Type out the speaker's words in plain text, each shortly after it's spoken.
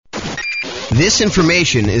This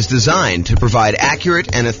information is designed to provide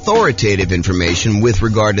accurate and authoritative information with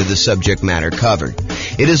regard to the subject matter covered.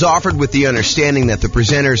 It is offered with the understanding that the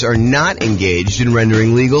presenters are not engaged in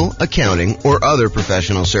rendering legal, accounting, or other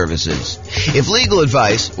professional services. If legal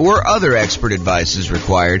advice or other expert advice is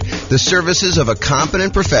required, the services of a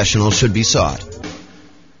competent professional should be sought.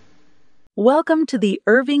 Welcome to the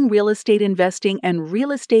Irving Real Estate Investing and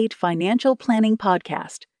Real Estate Financial Planning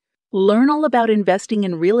Podcast. Learn all about investing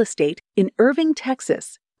in real estate in Irving,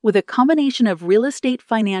 Texas, with a combination of real estate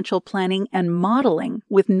financial planning and modeling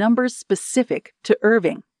with numbers specific to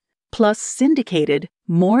Irving, plus syndicated,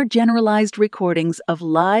 more generalized recordings of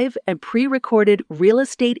live and pre-recorded real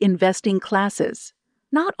estate investing classes,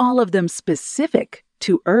 not all of them specific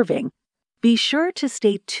to Irving. Be sure to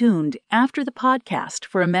stay tuned after the podcast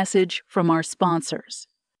for a message from our sponsors.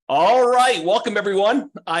 All right. Welcome,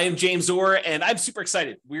 everyone. I am James Orr, and I'm super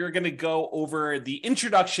excited. We're going to go over the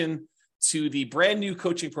introduction to the brand new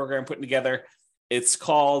coaching program I'm putting together. It's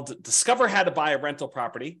called Discover How to Buy a Rental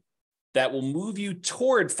Property that will move you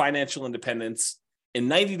toward financial independence in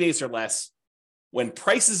 90 days or less when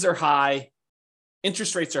prices are high,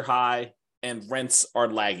 interest rates are high, and rents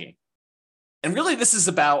are lagging. And really, this is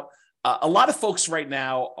about a lot of folks right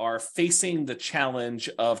now are facing the challenge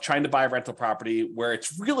of trying to buy a rental property where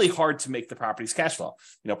it's really hard to make the property's cash flow.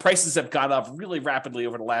 Prices have gone up really rapidly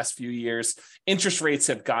over the last few years. Interest rates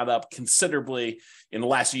have gone up considerably in the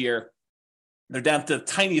last year. They're down to the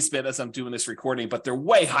tiniest bit as I'm doing this recording, but they're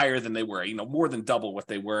way higher than they were, more than double what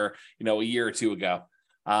they were, a year or two ago.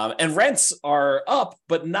 And rents are up,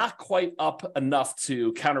 but not quite up enough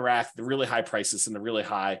to counteract the really high prices and the really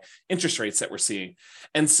high interest rates that we're seeing.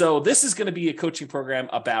 And so this is going to be a coaching program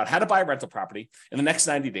about how to buy a rental property in the next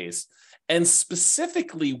 90 days, and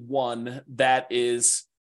specifically one that is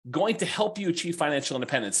going to help you achieve financial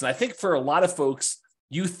independence. And I think for a lot of folks,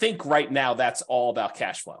 you think right now that's all about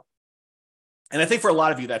cash flow. And I think for a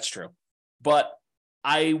lot of you, that's true. But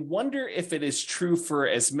I wonder if it is true for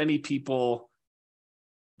as many people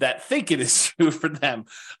that think it is true for them.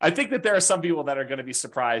 I think that there are some people that are going to be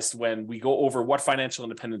surprised when we go over what financial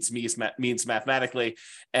independence means mathematically,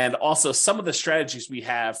 and also some of the strategies we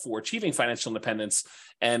have for achieving financial independence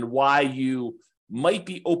and why you might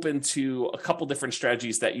be open to a couple different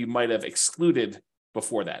strategies that you might have excluded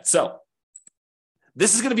before that. So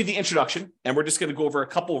this is going to be the introduction, and we're just going to go over a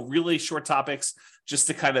couple really short topics just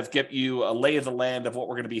to kind of get you a lay of the land of what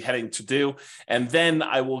we're going to be heading to do. And then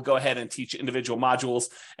I will go ahead and teach individual modules.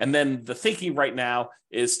 And then the thinking right now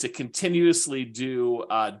is to continuously do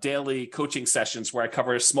daily coaching sessions where I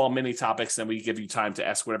cover small mini topics, and we give you time to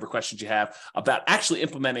ask whatever questions you have about actually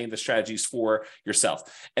implementing the strategies for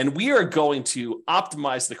yourself. And we are going to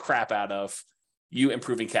optimize the crap out of you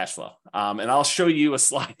improving cash flow. And I'll show you a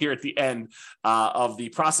slide here at the end of the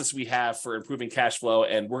process we have for improving cash flow.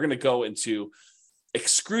 And we're going to go into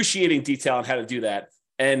excruciating detail on how to do that.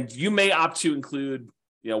 And you may opt to include,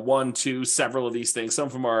 one, two, several of these things. Some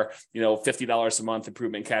of them are, $50 a month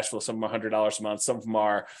improvement in cash flow. Some of them are $100 a month. Some of them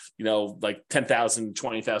are, like $10,000,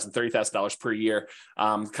 $20,000, $30,000 per year,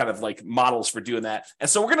 kind of like models for doing that. And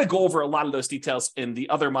so we're going to go over a lot of those details in the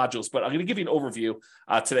other modules, but I'm going to give you an overview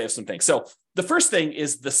today of some things. So the first thing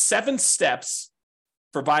is the 7 steps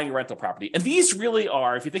for buying a rental property. And these really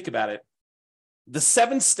are, if you think about it, the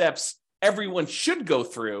 7 steps everyone should go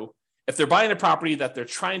through if they're buying a property that they're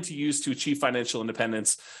trying to use to achieve financial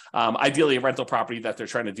independence, ideally a rental property that they're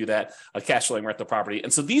trying to do that, a cash flowing rental property.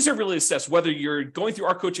 And so these are really the steps, whether you're going through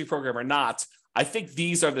our coaching program or not. I think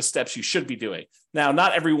these are the steps you should be doing. Now,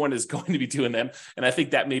 not everyone is going to be doing them, and I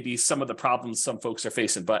think that may be some of the problems some folks are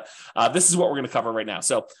facing, but this is what we're going to cover right now.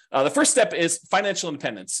 So the first step is financial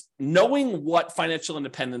independence, knowing what financial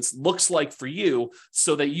independence looks like for you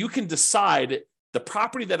so that you can decide the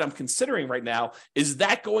property that I'm considering right now, is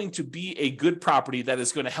that going to be a good property that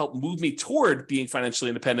is going to help move me toward being financially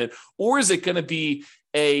independent? Or is it going to be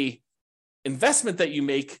a investment that you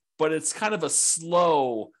make, but it's kind of a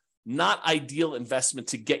slow, not ideal investment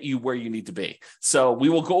to get you where you need to be? So we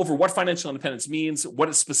will go over what financial independence means, what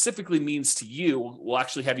it specifically means to you. We'll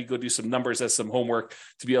actually have you go do some numbers as some homework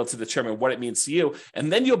to be able to determine what it means to you.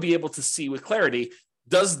 And then you'll be able to see with clarity,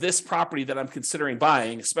 does this property that I'm considering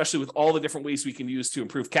buying, especially with all the different ways we can use to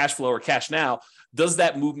improve cash flow or cash now, does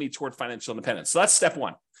that move me toward financial independence? So that's step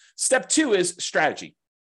 1. Step 2 is strategy.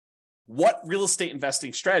 What real estate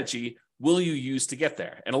investing strategy will you use to get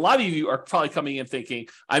there? And a lot of you are probably coming in thinking,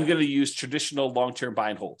 I'm going to use traditional long-term buy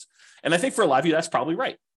and hold. And I think for a lot of you, that's probably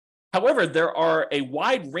right. However, there are a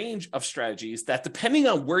wide range of strategies that, depending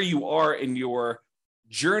on where you are in your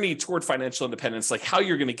journey toward financial independence, like how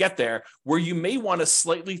you're going to get there, where you may want to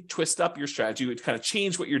slightly twist up your strategy, kind of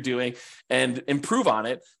change what you're doing and improve on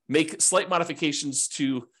it, make slight modifications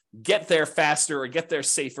to get there faster or get there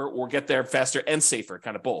safer or get there faster and safer,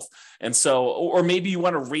 kind of both. And so, or maybe you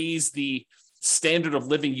want to raise the standard of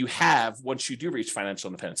living you have once you do reach financial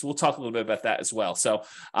independence. We'll talk a little bit about that as well. So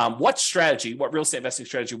what real estate investing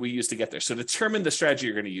strategy we use to get there? So determine the strategy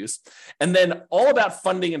you're going to use. And then all about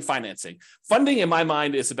funding and financing. Funding in my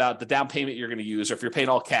mind is about the down payment you're going to use, or if you're paying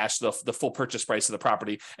all cash, the full purchase price of the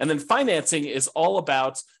property. And then financing is all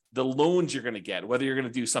about the loans you're going to get, whether you're going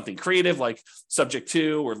to do something creative like subject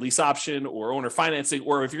to or lease option or owner financing,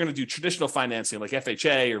 or if you're going to do traditional financing like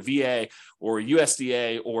FHA or VA or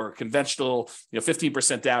USDA or conventional,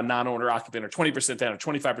 15% down, non-owner occupant, or 20% down, or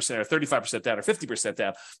 25%, or 35% down, or 50%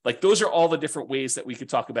 down. Like those are all the different ways that we could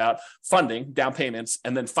talk about funding, down payments,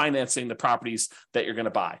 and then financing the properties that you're going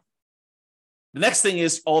to buy. The next thing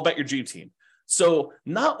is all about your dream team. So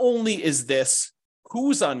not only is this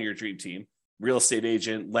who's on your dream team, real estate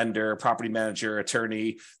agent, lender, property manager,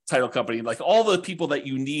 attorney, title company, like all the people that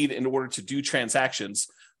you need in order to do transactions,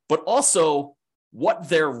 but also what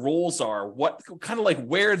their roles are, what kind of like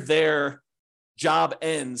where their job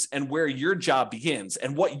ends and where your job begins,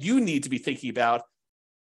 and what you need to be thinking about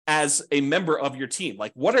as a member of your team.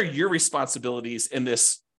 Like, what are your responsibilities in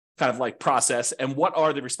this kind of like process, and what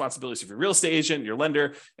are the responsibilities of your real estate agent, your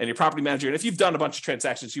lender, and your property manager? And if you've done a bunch of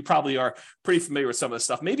transactions, you probably are pretty familiar with some of this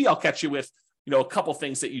stuff. Maybe I'll catch you with a couple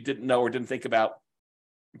things that you didn't know or didn't think about.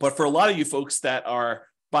 But for a lot of you folks that are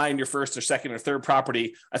buying your first or second or third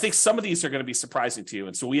property, I think some of these are going to be surprising to you.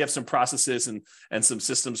 And so we have some processes and some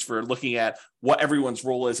systems for looking at what everyone's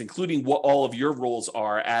role is, including what all of your roles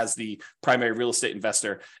are as the primary real estate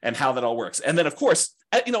investor and how that all works. And then, of course,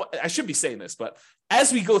 I should be saying this, but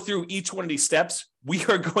as we go through each one of these steps, we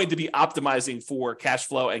are going to be optimizing for cash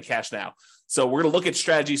flow and cash now. So we're going to look at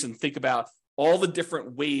strategies and think about all the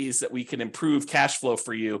different ways that we can improve cash flow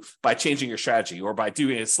for you by changing your strategy, or by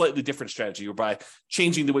doing a slightly different strategy, or by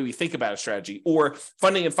changing the way we think about a strategy, or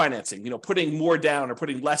funding and financing, putting more down or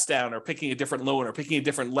putting less down, or picking a different loan or picking a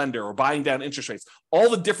different lender, or buying down interest rates, all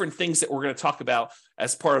the different things that we're going to talk about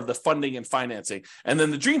as part of the funding and financing. And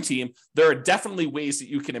then the dream team, there are definitely ways that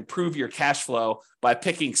you can improve your cash flow by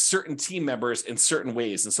picking certain team members in certain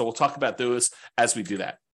ways. And so we'll talk about those as we do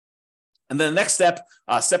that. And then the next step,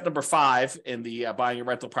 step number 5 in the buying a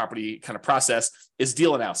rental property kind of process, is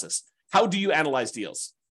deal analysis. How do you analyze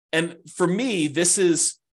deals? And for me, this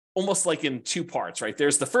is almost like in 2 parts, right?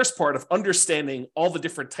 There's the first part of understanding all the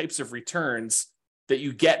different types of returns that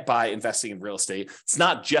you get by investing in real estate. It's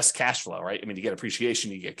not just cash flow, right? I mean, you get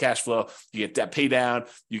appreciation, you get cash flow, you get debt pay down,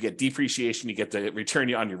 you get depreciation, you get the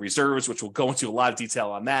return on your reserves, which we'll go into a lot of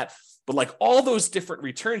detail on that. But like all those different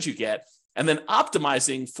returns you get, and then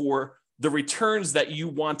optimizing for the returns that you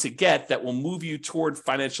want to get that will move you toward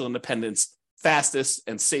financial independence fastest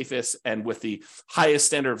and safest and with the highest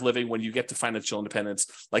standard of living when you get to financial independence.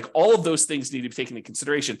 Like all of those things need to be taken into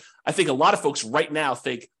consideration. I think a lot of folks right now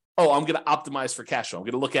think, oh, I'm going to optimize for cash flow. I'm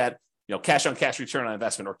going to look at cash on cash return on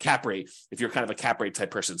investment, or cap rate, if you're kind of a cap rate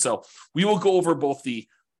type person. So we will go over both the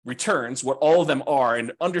returns, what all of them are,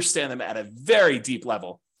 and understand them at a very deep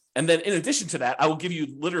level. And then in addition to that, I will give you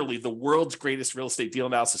literally the world's greatest real estate deal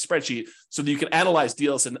analysis spreadsheet so that you can analyze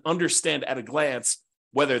deals and understand at a glance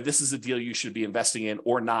whether this is a deal you should be investing in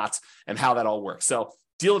or not, and how that all works. So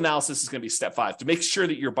deal analysis is going to be step 5 to make sure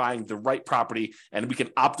that you're buying the right property and we can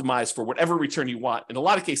optimize for whatever return you want. In a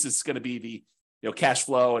lot of cases, it's going to be the cash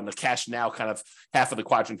flow and the cash now kind of half of the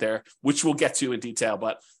quadrant there, which we'll get to in detail.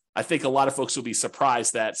 But I think a lot of folks will be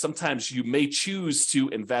surprised that sometimes you may choose to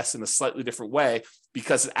invest in a slightly different way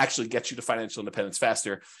because it actually gets you to financial independence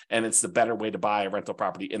faster, and it's the better way to buy a rental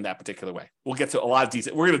property in that particular way. We'll get to a lot of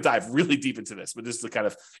detail. We're going to dive really deep into this, but this is the kind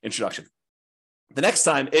of introduction. The next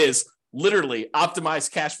time is literally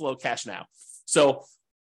optimize cash flow, cash now. So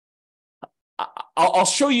I'll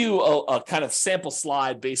show you a kind of sample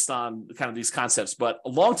slide based on kind of these concepts, but a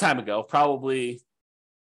long time ago, probably, if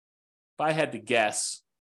I had to guess,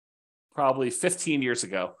 probably 15 years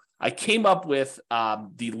ago, I came up with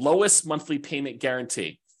the lowest monthly payment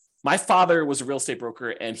guarantee. My father was a real estate broker,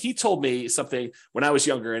 and he told me something when I was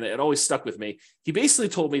younger, and it always stuck with me. He basically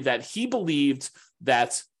told me that he believed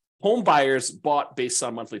that home buyers bought based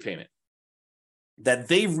on monthly payment, that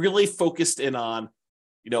they really focused in on,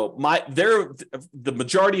 the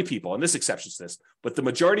majority of people, and this exceptions to this, but the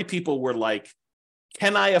majority of people were like,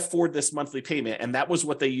 can I afford this monthly payment? And that was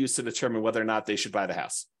what they used to determine whether or not they should buy the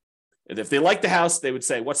house. And if they like the house, they would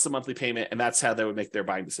say, what's the monthly payment? And that's how they would make their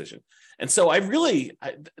buying decision. And so that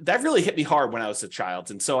really hit me hard when I was a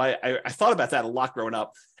child. And so I thought about that a lot growing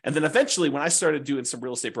up. And then eventually when I started doing some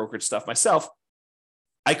real estate brokerage stuff myself,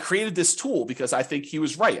 I created this tool because I think he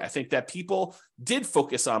was right. I think that people did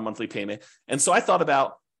focus on monthly payment. And so I thought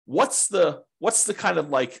about what's the kind of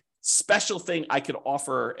like special thing I could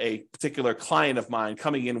offer a particular client of mine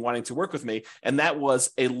coming in wanting to work with me. And that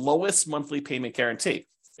was a lowest monthly payment guarantee.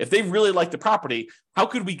 If they really like the property, how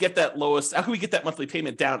could we get that monthly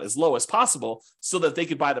payment down as low as possible so that they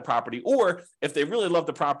could buy the property? Or if they really love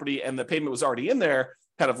the property and the payment was already in there,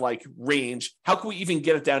 kind of like range, how can we even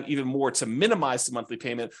get it down even more to minimize the monthly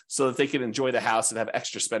payment so that they can enjoy the house and have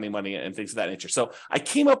extra spending money and things of that nature? So I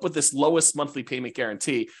came up with this lowest monthly payment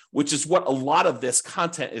guarantee, which is what a lot of this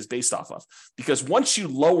content is based off of. Because once you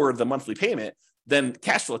lower the monthly payment, then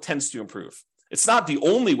cash flow tends to improve. It's not the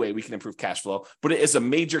only way we can improve cash flow, but it is a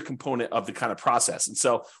major component of the kind of process. And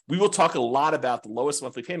so we will talk a lot about the lowest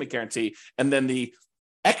monthly payment guarantee and then the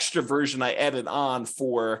extra version I added on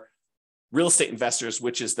for real estate investors,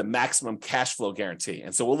 which is the maximum cash flow guarantee.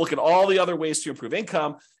 And so we'll look at all the other ways to improve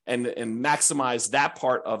income and maximize that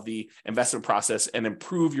part of the investment process and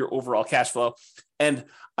improve your overall cash flow. And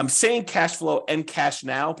I'm saying cash flow and cash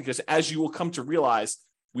now because as you will come to realize,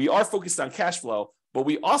 we are focused on cash flow, but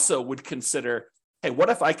we also would consider, hey, what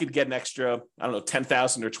if I could get an extra, I don't know,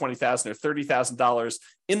 $10,000 or $20,000 or $30,000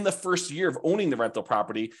 in the first year of owning the rental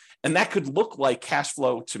property? And that could look like cash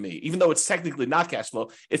flow to me, even though it's technically not cash flow.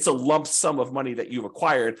 It's a lump sum of money that you've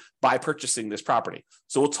acquired by purchasing this property.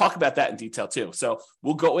 So we'll talk about that in detail too. So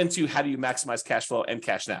we'll go into how do you maximize cash flow and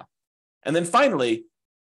cash now. And then finally,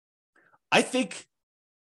 I think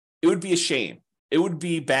it would be a shame. It would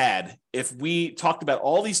be bad if we talked about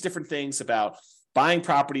all these different things about buying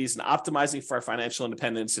properties and optimizing for our financial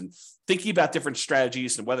independence and thinking about different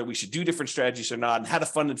strategies and whether we should do different strategies or not and how to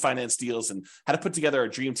fund and finance deals and how to put together our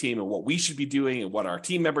dream team and what we should be doing and what our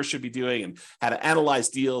team members should be doing and how to analyze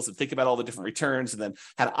deals and think about all the different returns and then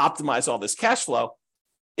how to optimize all this cash flow.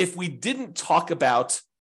 If we didn't talk about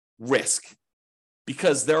risk,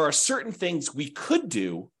 because there are certain things we could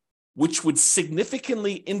do which would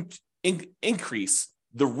significantly increase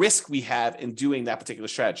the risk we have in doing that particular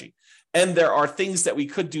strategy. And there are things that we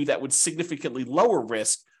could do that would significantly lower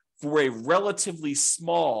risk for a relatively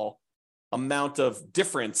small amount of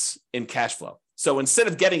difference in cash flow. So instead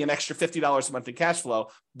of getting an extra $50 a month in cash flow,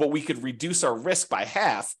 but we could reduce our risk by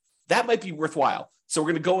half, that might be worthwhile. So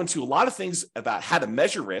we're going to go into a lot of things about how to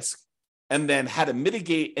measure risk and then how to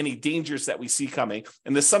mitigate any dangers that we see coming.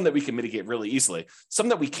 And there's some that we can mitigate really easily, some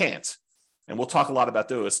that we can't. And we'll talk a lot about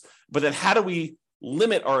those. But then how do we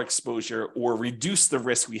limit our exposure or reduce the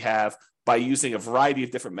risk we have by using a variety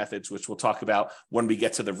of different methods, which we'll talk about when we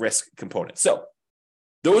get to the risk component. So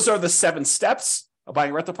those are the 7 steps of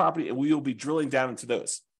buying a rental property, and we will be drilling down into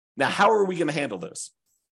those. Now, how are we going to handle those?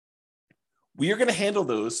 We are going to handle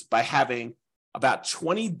those by having about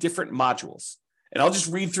 20 different modules. And I'll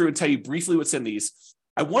just read through and tell you briefly what's in these.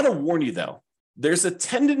 I want to warn you, though, there's a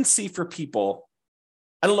tendency for people,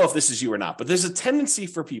 I don't know if this is you or not, but there's a tendency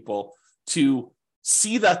for people to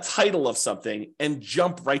see the title of something and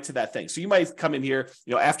jump right to that thing. So you might come in here,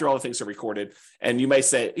 after all the things are recorded, and you may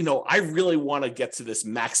say, I really want to get to this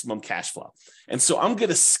maximum cash flow. And so I'm going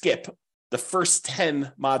to skip the first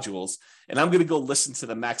 10 modules and I'm going to go listen to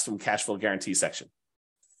the maximum cash flow guarantee section.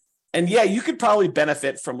 And yeah, you could probably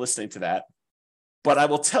benefit from listening to that, but I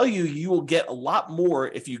will tell you, you will get a lot more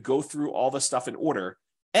if you go through all the stuff in order.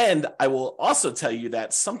 And I will also tell you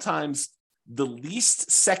that sometimes the least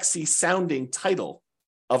sexy sounding title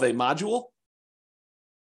of a module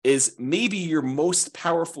is maybe your most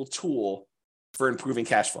powerful tool for improving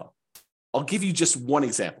cash flow. I'll give you just one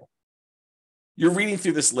example. You're reading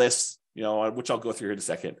through this list, which I'll go through here in a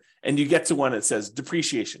second, and you get to one that says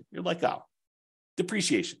depreciation. You're like, oh,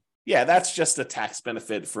 depreciation. Yeah, that's just a tax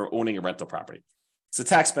benefit for owning a rental property. It's a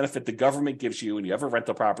tax benefit the government gives you when you have a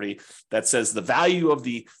rental property that says the value of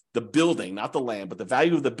the building, not the land, but the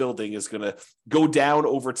value of the building is going to go down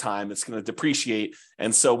over time. It's going to depreciate.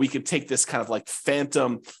 And so we can take this kind of like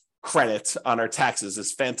phantom credit on our taxes,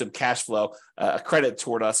 this phantom cash flow, a credit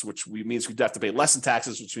toward us, which means we have to pay less in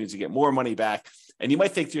taxes, which means you get more money back. And you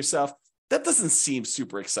might think to yourself, that doesn't seem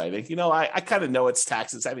super exciting. I kind of know it's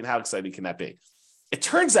taxes. I mean, how exciting can that be? It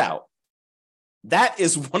turns out that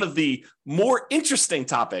is one of the more interesting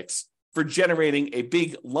topics for generating a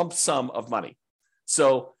big lump sum of money.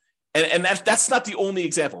 So, and that's not the only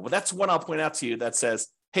example, but that's one I'll point out to you that says,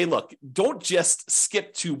 hey, look, don't just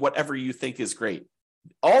skip to whatever you think is great.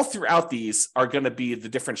 All throughout these are going to be the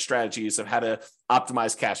different strategies of how to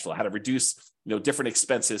optimize cash flow, how to reduce different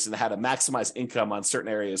expenses and how to maximize income on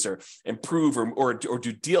certain areas or improve or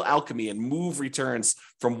do deal alchemy and move returns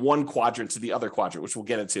from one quadrant to the other quadrant, which we'll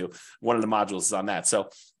get into. One of the modules is on that. So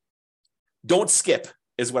don't skip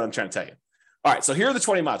is what I'm trying to tell you. All right, so here are the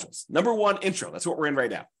 20 modules. Number 1, intro. That's what we're in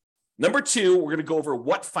right now. Number 2, we're going to go over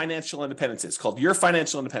what financial independence is, called Your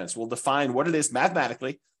Financial Independence. We'll define what it is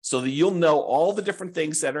mathematically so that you'll know all the different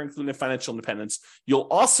things that are included in financial independence. You'll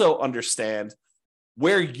also understand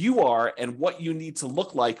where you are and what you need to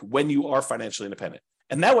look like when you are financially independent.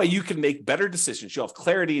 And that way you can make better decisions. You'll have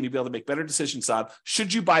clarity and you'll be able to make better decisions on,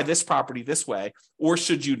 should you buy this property this way, or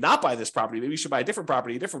should you not buy this property? Maybe you should buy a different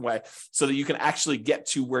property a different way so that you can actually get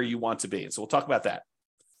to where you want to be. And so we'll talk about that.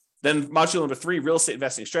 Then module number 3, real estate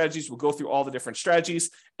investing strategies. We'll go through all the different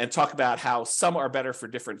strategies and talk about how some are better for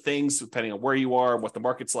different things, depending on where you are, what the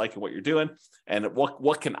market's like and what you're doing, and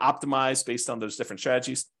what can optimize based on those different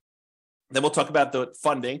strategies. Then we'll talk about the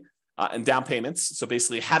funding and down payments. So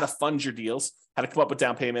basically how to fund your deals, how to come up with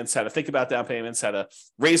down payments, how to think about down payments, how to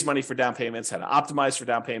raise money for down payments, how to optimize for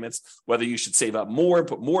down payments, whether you should save up more,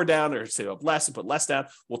 put more down, or save up less and put less down.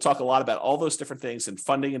 We'll talk a lot about all those different things and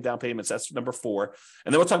funding and down payments. That's number 4.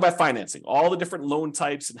 And then we'll talk about financing, all the different loan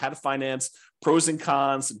types and how to finance, pros and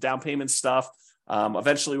cons, and down payment stuff.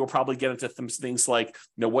 Eventually, we'll probably get into things like,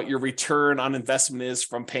 what your return on investment is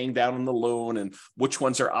from paying down on the loan and which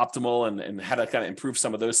ones are optimal and how to kind of improve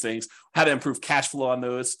some of those things, how to improve cash flow on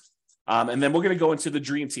those. And then we're going to go into the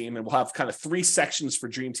Dream Team, and we'll have kind of 3 sections for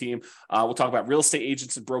Dream Team. We'll talk about real estate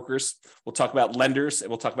agents and brokers. We'll talk about lenders, and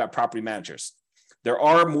we'll talk about property managers. There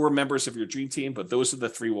are more members of your Dream Team, but those are the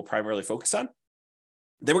 3 we'll primarily focus on.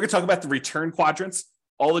 Then we're going to talk about the return quadrants,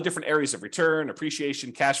 all the different areas of return,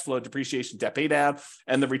 appreciation, cash flow, depreciation, debt pay down,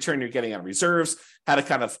 and the return you're getting on reserves, how to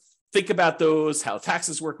kind of think about those, how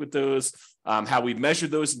taxes work with those, how we measure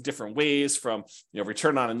those in different ways, from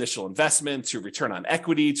return on initial investment to return on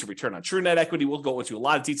equity to return on true net equity. We'll go into a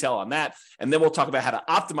lot of detail on that. And then we'll talk about how to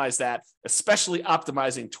optimize that, especially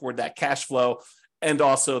optimizing toward that cash flow and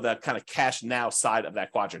also that kind of cash now side of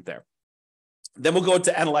that quadrant there. Then we'll go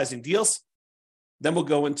into analyzing deals. Then we'll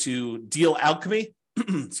go into deal alchemy.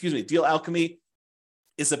 Deal alchemy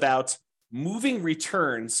is about moving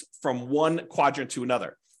returns from one quadrant to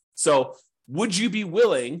another. So would you be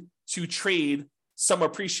willing to trade some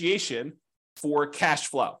appreciation for cash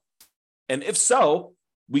flow? And if so,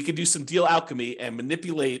 we could do some deal alchemy and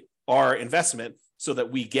manipulate our investment so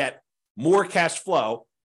that we get more cash flow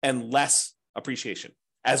and less appreciation,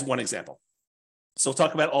 as one example. So we'll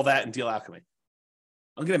talk about all that in deal alchemy.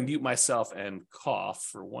 I'm going to mute myself and cough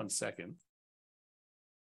for 1 second.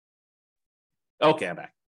 Okay, I'm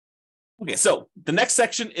back. Okay, so the next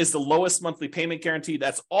section is the lowest monthly payment guarantee.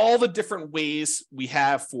 That's all the different ways we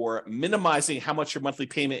have for minimizing how much your monthly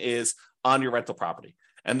payment is on your rental property.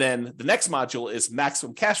 And then the next module is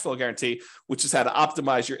maximum cash flow guarantee, which is how to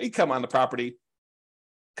optimize your income on the property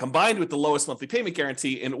combined with the lowest monthly payment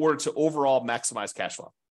guarantee in order to overall maximize cash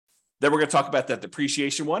flow. Then we're going to talk about that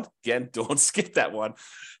depreciation one. Again, don't skip that one.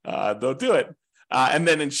 Don't do it. And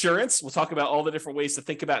then insurance. We'll talk about all the different ways to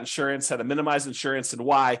think about insurance, how to minimize insurance, and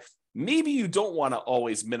why maybe you don't want to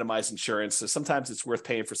always minimize insurance. So sometimes it's worth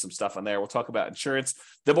paying for some stuff on there. We'll talk about insurance.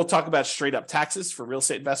 Then we'll talk about straight up taxes for real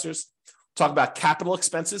estate investors. We'll talk about capital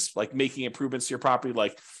expenses, like making improvements to your property,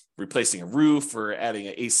 like replacing a roof or adding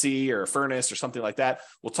an AC or a furnace or something like that.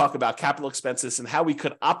 We'll talk about capital expenses and how we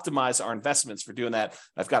could optimize our investments for doing that.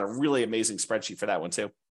 I've got a really amazing spreadsheet for that one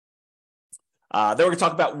too. Then we're going to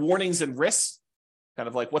talk about warnings and risks, kind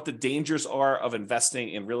of like what the dangers are of investing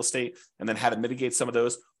in real estate and then how to mitigate some of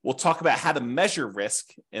those. We'll talk about how to measure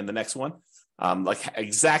risk in the next one, like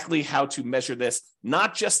exactly how to measure this,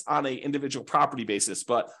 not just on an individual property basis,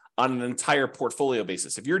 but on an entire portfolio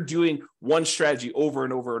basis. If you're doing one strategy over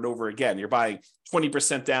and over and over again, you're buying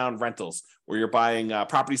 20% down rentals, or you're buying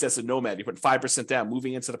properties as a nomad, you put 5% down,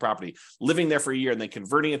 moving into the property, living there for a year, and then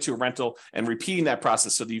converting it to a rental and repeating that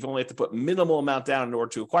process so that you've only have to put minimal amount down in order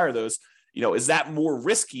to acquire those. Is that more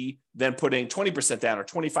risky than putting 20% down or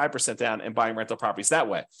 25% down and buying rental properties that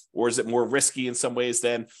way? Or is it more risky in some ways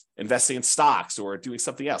than investing in stocks or doing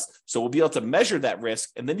something else? So we'll be able to measure that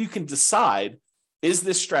risk, and then you can decide, is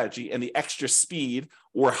this strategy and the extra speed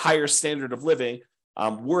or higher standard of living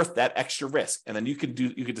worth that extra risk? And then you can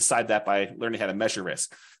decide that by learning how to measure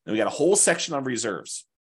risk. And we got a whole section on reserves.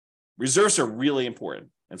 Reserves are really important.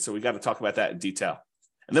 And so we got to talk about that in detail.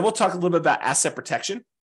 And then we'll talk a little bit about asset protection.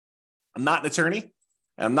 I'm not an attorney,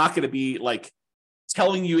 and I'm not going to be like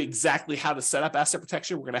telling you exactly how to set up asset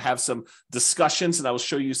protection. We're going to have some discussions, and I will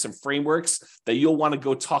show you some frameworks that you'll want to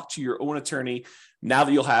go talk to your own attorney now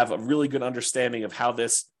that you'll have a really good understanding of how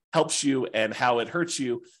this helps you and how it hurts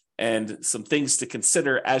you and some things to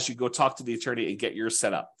consider as you go talk to the attorney and get yours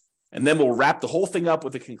set up. And then we'll wrap the whole thing up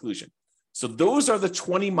with a conclusion. So those are the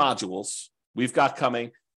 20 modules we've got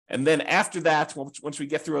coming. And then after that, once we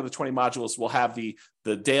get through all the 20 modules, we'll have the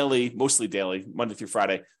daily, mostly daily, Monday through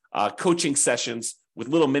Friday, coaching sessions with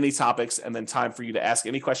little mini topics, and then time for you to ask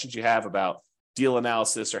any questions you have about deal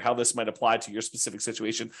analysis or how this might apply to your specific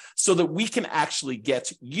situation, so that we can actually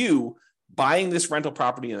get you buying this rental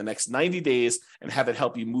property in the next 90 days and have it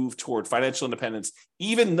help you move toward financial independence,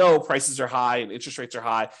 even though prices are high and interest rates are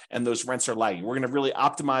high and those rents are lagging. We're going to really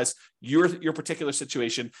optimize your particular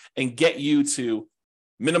situation and get you to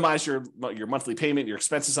minimize your monthly payment, your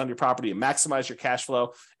expenses on your property, and maximize your cash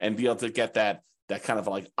flow and be able to get that kind of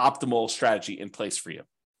like optimal strategy in place for you.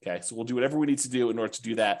 Okay, so we'll do whatever we need to do in order to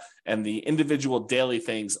do that. And the individual daily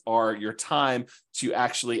things are your time to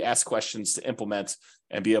actually ask questions, to implement,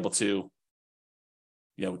 and be able to,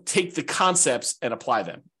 take the concepts and apply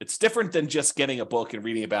them. It's different than just getting a book and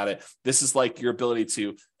reading about it. This is like your ability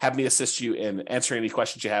to have me assist you in answering any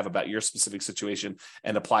questions you have about your specific situation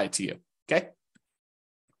and apply it to you. Okay.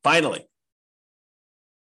 Finally.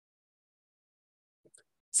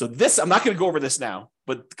 So this, I'm not going to go over this now,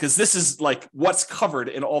 but because this is like what's covered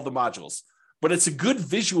in all the modules, but it's a good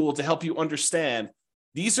visual to help you understand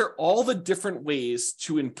these are all the different ways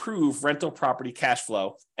to improve rental property cash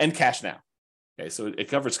flow and cash now. Okay, so it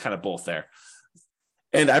covers kind of both there.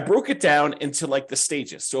 And I broke it down into like the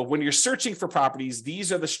stages. So when you're searching for properties,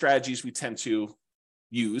 these are the strategies we tend to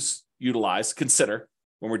utilize, consider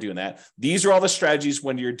when we're doing that. These are all the strategies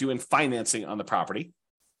when you're doing financing on the property.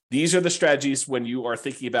 These are the strategies when you are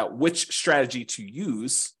thinking about which strategy to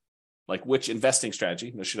use, like which investing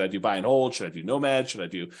strategy. Should I do buy and hold? Should I do nomad? Should I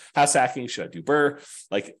do house hacking? Should I do BRRRR?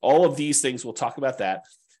 Like all of these things, we'll talk about that.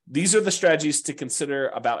 These are the strategies to consider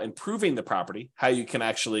about improving the property, how you can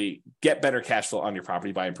actually get better cash flow on your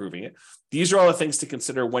property by improving it. These are all the things to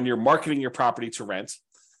consider when you're marketing your property to rent.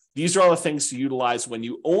 These are all the things to utilize when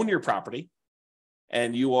you own your property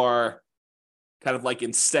and you are kind of like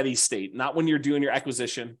in steady state, not when you're doing your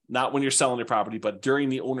acquisition, not when you're selling your property, but during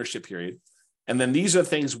the ownership period. And then these are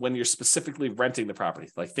things when you're specifically renting the property,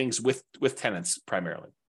 like things with tenants primarily.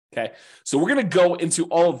 Okay. So we're going to go into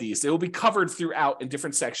all of these. They will be covered throughout in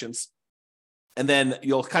different sections. And then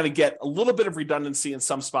you'll kind of get a little bit of redundancy in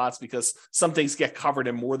some spots because some things get covered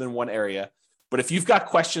in more than one area. But if you've got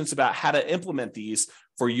questions about how to implement these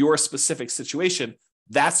for your specific situation,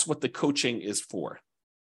 that's what the coaching is for.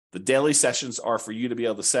 The daily sessions are for you to be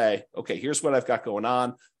able to say, okay, here's what I've got going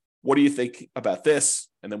on. What do you think about this?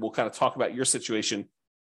 And then we'll kind of talk about your situation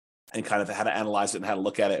and kind of how to analyze it and how to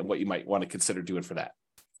look at it and what you might want to consider doing for that.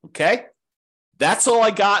 Okay, that's all I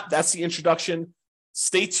got. That's the introduction.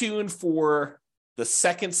 Stay tuned for the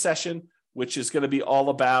second session, which is going to be all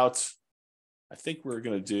about, I think we're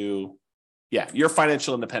going to do, your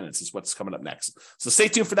financial independence is what's coming up next. So stay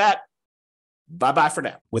tuned for that. Bye-bye for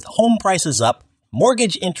now. With home prices up,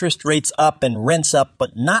 mortgage interest rates up, and rents up,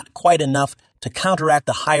 but not quite enough to counteract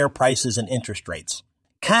the higher prices and interest rates.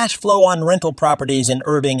 Cash flow on rental properties in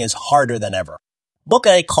Irving is harder than ever. Book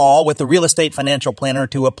a call with the Real Estate Financial Planner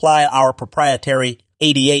to apply our proprietary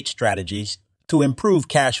 88 strategies to improve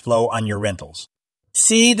cash flow on your rentals.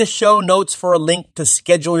 See the show notes for a link to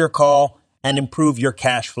schedule your call and improve your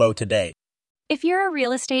cash flow today. If you're a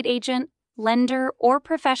real estate agent, lender, or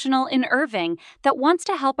professional in Irving that wants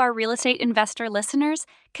to help our real estate investor listeners,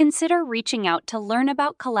 consider reaching out to learn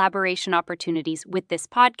about collaboration opportunities with this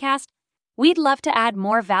podcast. We'd love to add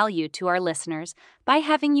more value to our listeners by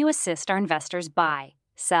having you assist our investors buy,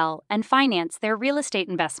 sell, and finance their real estate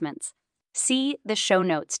investments. See the show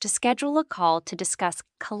notes to schedule a call to discuss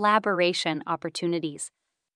collaboration opportunities.